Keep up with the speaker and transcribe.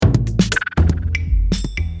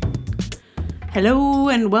Hello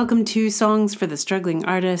and welcome to Songs for the Struggling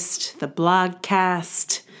Artist, the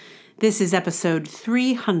blogcast. This is episode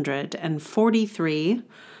 343.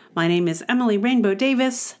 My name is Emily Rainbow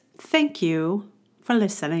Davis. Thank you for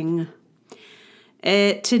listening.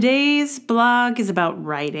 Today's blog is about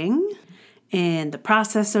writing and the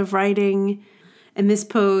process of writing. And this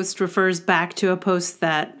post refers back to a post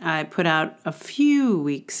that I put out a few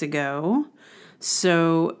weeks ago.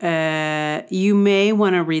 So you may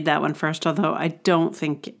want to read that one first, although I don't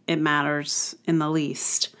think it matters in the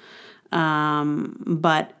least.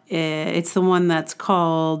 But it's the one that's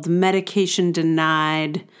called Medication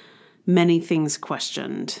Denied, Many Things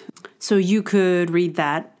Questioned. So you could read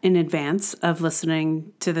that in advance of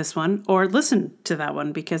listening to this one, or listen to that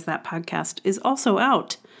one because that podcast is also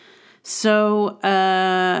out. So,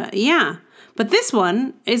 yeah. But this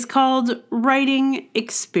one is called Writing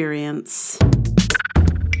Experience.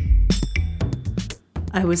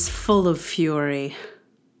 I was full of fury.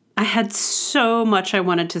 I had so much I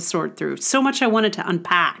wanted to sort through, so much I wanted to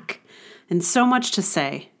unpack, and so much to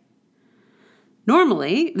say.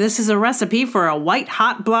 Normally, this is a recipe for a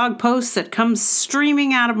white-hot blog post that comes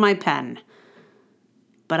streaming out of my pen.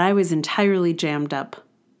 But I was entirely jammed up.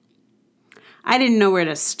 I didn't know where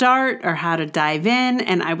to start or how to dive in,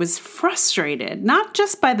 and I was frustrated, not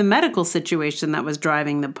just by the medical situation that was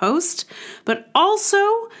driving the post, but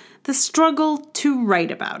also the struggle to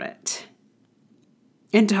write about it.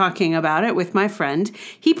 In talking about it with my friend,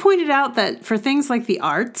 he pointed out that for things like the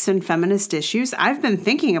arts and feminist issues, I've been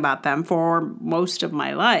thinking about them for most of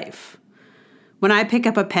my life. When I pick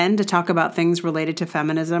up a pen to talk about things related to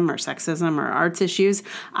feminism or sexism or arts issues,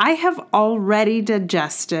 I have already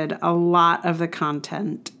digested a lot of the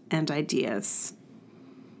content and ideas.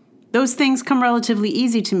 Those things come relatively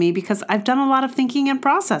easy to me because I've done a lot of thinking and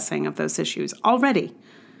processing of those issues already.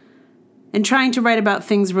 And trying to write about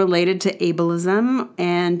things related to ableism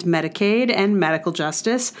and Medicaid and medical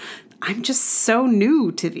justice, I'm just so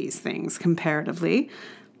new to these things comparatively.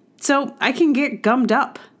 So I can get gummed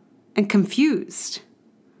up and confused.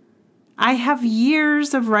 I have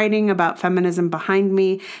years of writing about feminism behind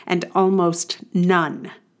me and almost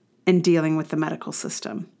none in dealing with the medical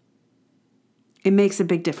system. It makes a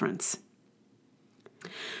big difference.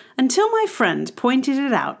 Until my friend pointed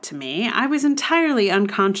it out to me, I was entirely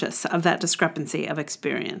unconscious of that discrepancy of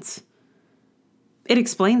experience. It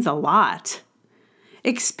explains a lot.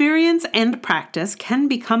 Experience and practice can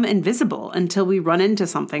become invisible until we run into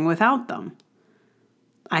something without them.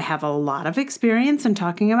 I have a lot of experience in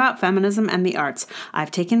talking about feminism and the arts.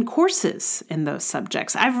 I've taken courses in those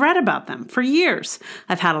subjects. I've read about them for years.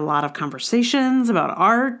 I've had a lot of conversations about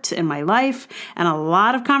art in my life and a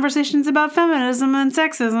lot of conversations about feminism and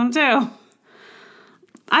sexism too.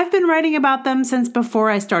 I've been writing about them since before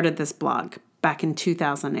I started this blog, back in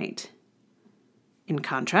 2008. In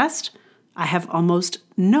contrast, I have almost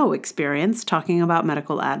no experience talking about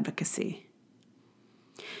medical advocacy.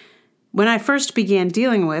 When I first began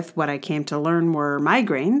dealing with what I came to learn were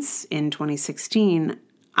migraines in 2016,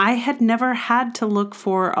 I had never had to look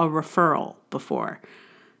for a referral before.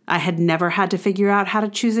 I had never had to figure out how to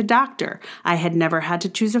choose a doctor. I had never had to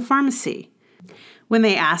choose a pharmacy. When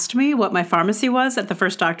they asked me what my pharmacy was at the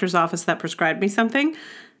first doctor's office that prescribed me something,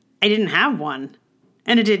 I didn't have one.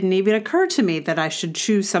 And it didn't even occur to me that I should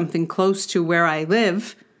choose something close to where I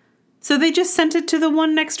live. So they just sent it to the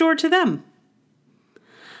one next door to them.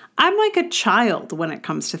 I'm like a child when it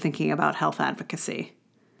comes to thinking about health advocacy.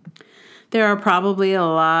 There are probably a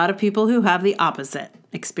lot of people who have the opposite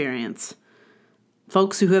experience.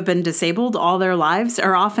 Folks who have been disabled all their lives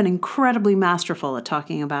are often incredibly masterful at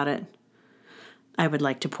talking about it. I would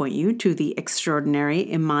like to point you to the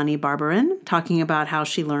extraordinary Imani Barbarin talking about how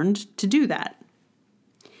she learned to do that.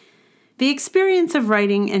 The experience of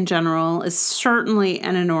writing in general is certainly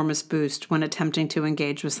an enormous boost when attempting to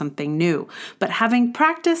engage with something new, but having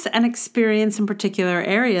practice and experience in particular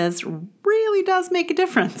areas really does make a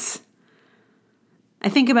difference. I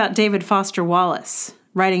think about David Foster Wallace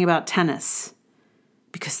writing about tennis,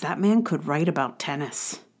 because that man could write about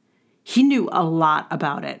tennis. He knew a lot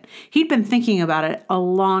about it. He'd been thinking about it a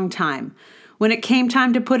long time. When it came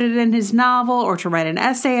time to put it in his novel or to write an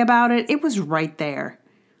essay about it, it was right there.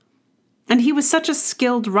 And he was such a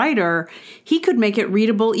skilled writer, he could make it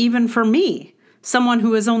readable even for me, someone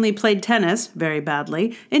who has only played tennis, very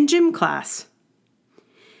badly, in gym class.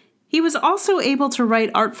 He was also able to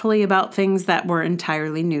write artfully about things that were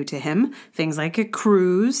entirely new to him, things like a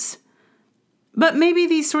cruise. But maybe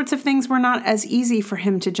these sorts of things were not as easy for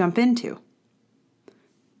him to jump into.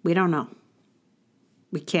 We don't know.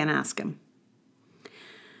 We can't ask him.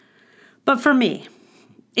 But for me,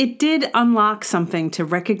 It did unlock something to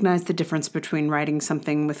recognize the difference between writing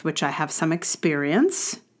something with which I have some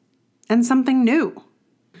experience and something new.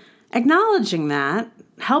 Acknowledging that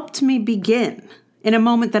helped me begin in a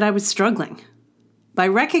moment that I was struggling, by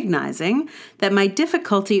recognizing that my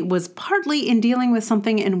difficulty was partly in dealing with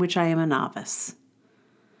something in which I am a novice.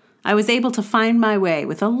 I was able to find my way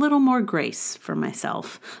with a little more grace for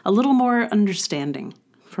myself, a little more understanding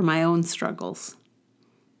for my own struggles.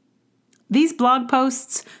 These blog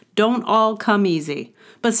posts don't all come easy,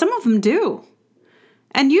 but some of them do.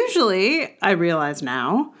 And usually, I realize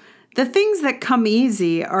now, the things that come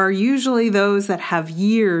easy are usually those that have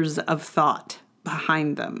years of thought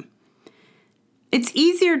behind them. It's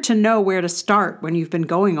easier to know where to start when you've been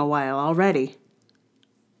going a while already.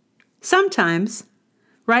 Sometimes,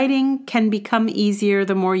 writing can become easier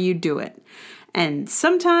the more you do it. And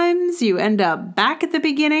sometimes you end up back at the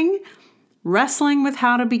beginning, wrestling with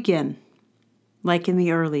how to begin, like in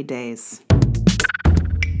the early days.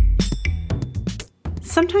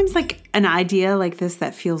 Sometimes like an idea like this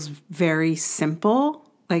that feels very simple,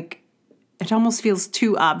 like it almost feels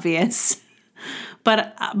too obvious.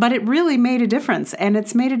 But it really made a difference, and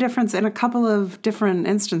it's made a difference in a couple of different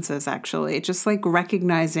instances, actually. Just like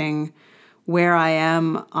recognizing where I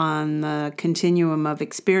am on the continuum of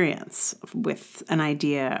experience with an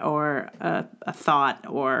idea or a thought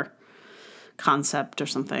or concept or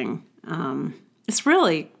something.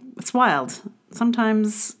 It's wild.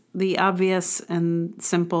 Sometimes the obvious and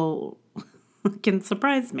simple can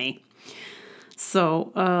surprise me.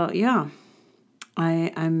 So, yeah.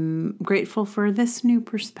 I'm grateful for this new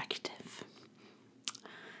perspective.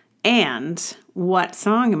 And what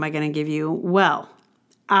song am I going to give you? Well,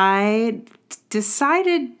 I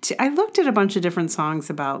looked at a bunch of different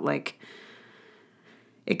songs about like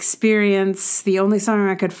experience. The only song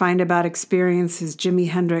I could find about experience is Jimi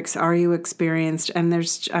Hendrix, Are You Experienced? And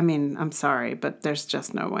I'm sorry, but there's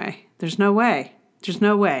just no way. There's no way.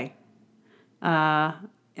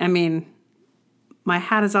 My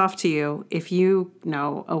hat is off to you if you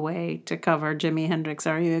know a way to cover Jimi Hendrix,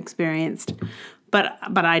 Are You Experienced? But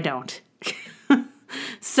I don't.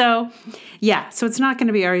 So it's not going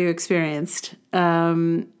to be Are You Experienced?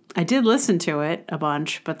 I did listen to it a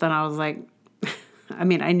bunch, but then I was like, I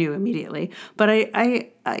knew immediately. But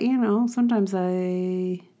I sometimes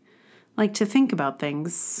I like to think about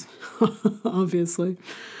things, obviously.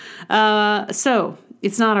 So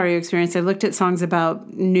it's not Are You Experienced? I looked at songs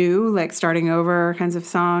about new, like starting over kinds of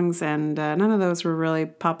songs, and none of those were really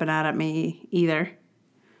popping out at me either.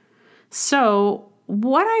 So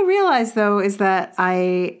what I realized, though, is that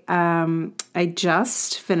I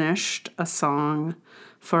just finished a song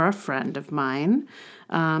for a friend of mine,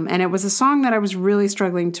 and it was a song that I was really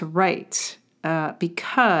struggling to write.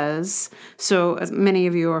 Because, as many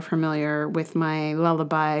of you are familiar with my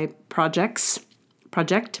lullaby projects, I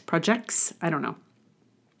don't know.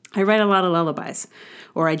 I write a lot of lullabies,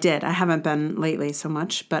 or I did. I haven't been lately so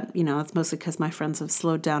much, but, it's mostly because my friends have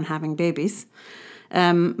slowed down having babies.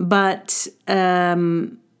 But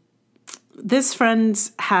this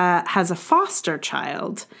friend has a foster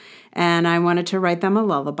child, and I wanted to write them a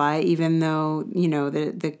lullaby, even though,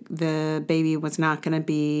 the baby was not going to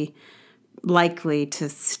be likely to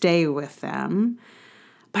stay with them.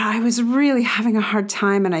 But I was really having a hard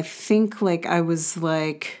time, and I think I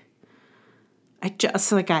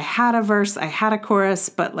had a verse, I had a chorus,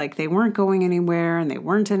 but they weren't going anywhere and they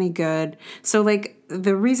weren't any good. So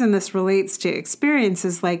the reason this relates to experience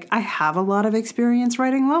is I have a lot of experience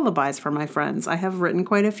writing lullabies for my friends. I have written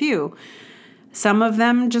quite a few. Some of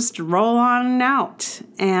them just roll on out.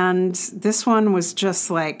 And this one was just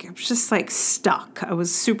stuck. I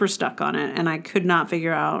was super stuck on it, and I could not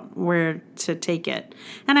figure out where to take it.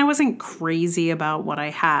 And I wasn't crazy about what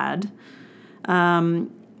I had.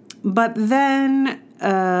 But then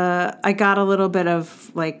I got a little bit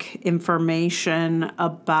of information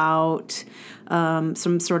about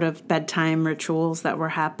some sort of bedtime rituals that were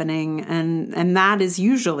happening, and that is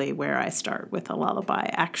usually where I start with a lullaby,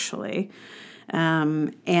 actually.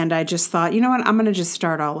 And I just thought, you know what, I'm going to just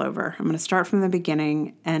start all over. I'm going to start from the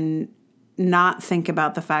beginning and not think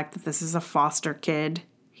about the fact that this is a foster kid.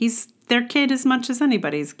 He's their kid as much as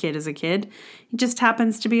anybody's kid is a kid. He just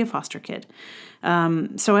happens to be a foster kid.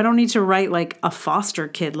 So I don't need to write a foster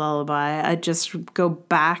kid lullaby. I just go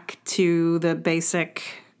back to the basic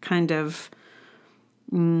kind of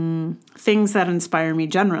things that inspire me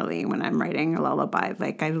generally when I'm writing a lullaby.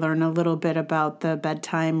 I learn a little bit about the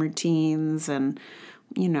bedtime routines and,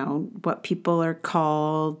 what people are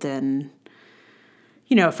called and,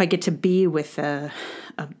 if I get to be with a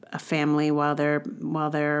family while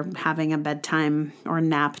they're having a bedtime or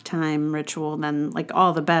nap time ritual, then like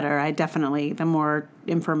all the better. The more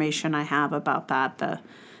information I have about that,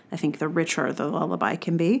 I think the richer the lullaby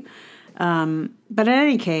can be. But in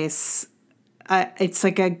any case, it's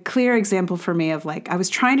like a clear example for me of like I was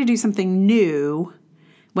trying to do something new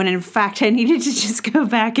when in fact I needed to just go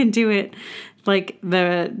back and do it like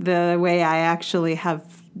the way I actually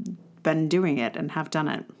have been doing it and have done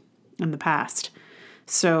it in the past.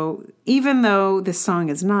 So even though this song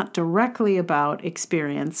is not directly about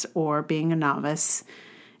experience or being a novice,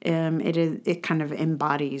 it kind of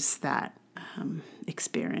embodies that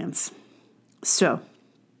experience. So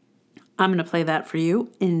I'm going to play that for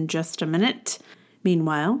you in just a minute.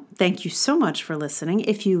 Meanwhile, thank you so much for listening.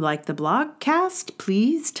 If you like the blogcast,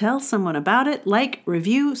 please tell someone about it. Like,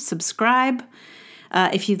 review, subscribe.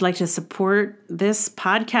 If you'd like to support this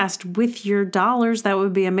podcast with your dollars, that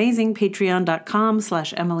would be amazing.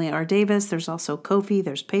 Patreon.com/Emily R. Davis. There's also Ko-fi,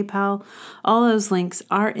 there's PayPal. All those links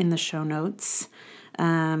are in the show notes.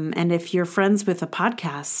 And if you're friends with a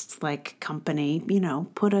podcast like company,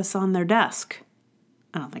 put us on their desk.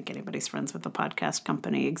 I don't think anybody's friends with a podcast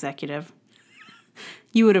company executive.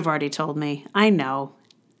 You would have already told me. I know.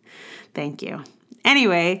 Thank you.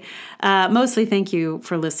 Anyway, mostly thank you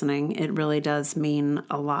for listening. It really does mean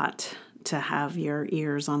a lot to have your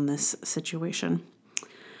ears on this situation.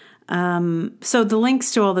 So the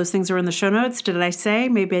links to all those things are in the show notes. Did I say?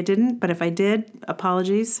 Maybe I didn't, but if I did,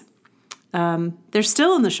 apologies. They're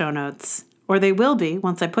still in the show notes, or they will be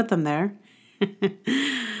once I put them there.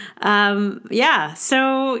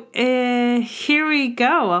 So here we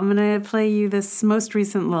go. I'm going to play you this most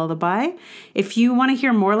recent lullaby. If you want to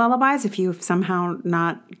hear more lullabies, if you've somehow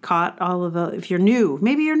not caught if you're new,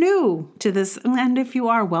 maybe you're new to this, and if you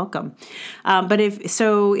are, welcome. But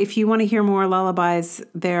if you want to hear more lullabies,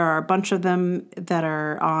 there are a bunch of them that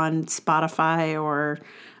are on Spotify or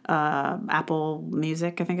Apple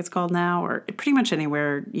Music, I think it's called now, or pretty much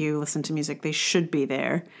anywhere you listen to music, they should be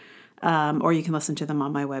there. Or you can listen to them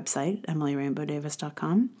on my website,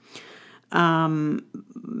 emilyrainbowdavis.com.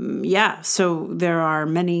 So there are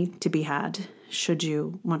many to be had should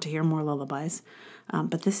you want to hear more lullabies.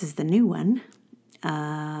 But this is the new one.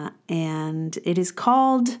 And it is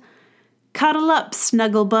called Cuddle Up,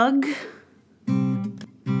 Snugglebug.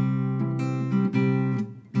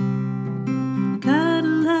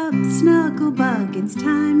 Cuddle up, Snugglebug, it's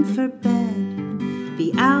time for bed.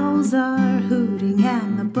 The owls are hooting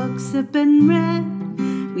and the books have been read.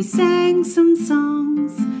 We sang some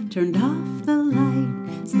songs, turned off the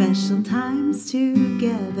light, special times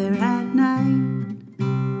together at night.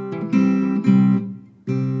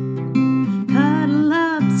 Cuddle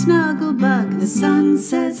up, Snugglebug, the sun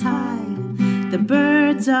says hi. The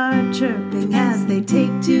birds are chirping as they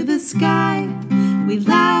take to the sky. We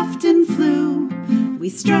laughed and flew, we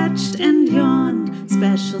stretched and yawned,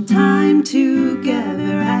 special time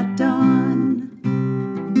together at dawn.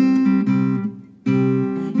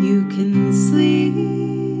 You can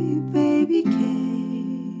sleep, baby K.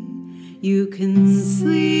 You can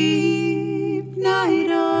sleep night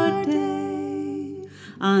or day.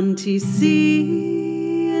 Auntie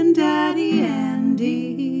C and Daddy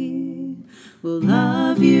Andy will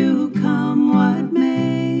love you come what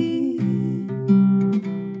may.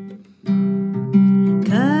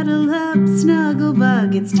 Cuddle up,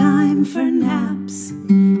 Snugglebug, it's time for naps.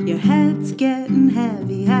 Your head's getting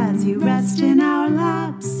heavy as you rest in our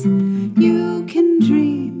laps.